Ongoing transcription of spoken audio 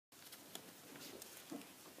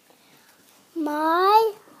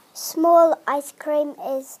My small ice cream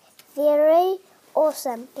is very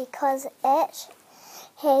awesome because it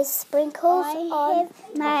has sprinkles on.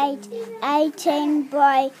 I have made 18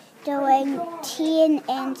 by doing 10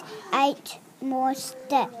 and 8 more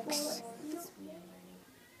sticks.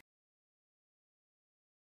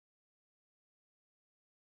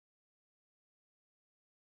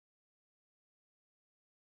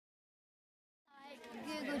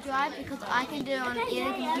 Google Drive because I can do it on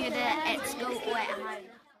either computer at school or at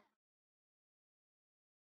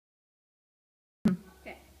home.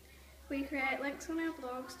 Okay. We create links on our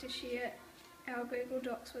blogs to share our Google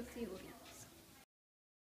Docs with the audience.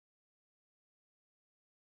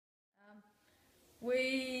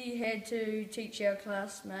 We had to teach our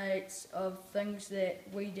classmates of things that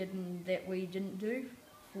we didn't do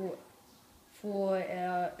for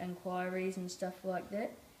our inquiries and stuff like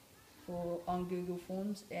that on Google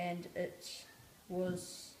Forms, and it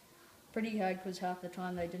was pretty hard because half the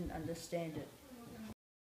time they didn't understand it.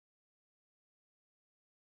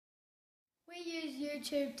 We use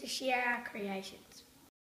YouTube to share our creations.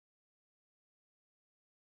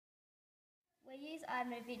 We use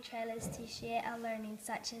iMovie trailers to share our learning,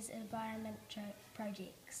 such as environment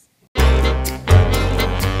projects.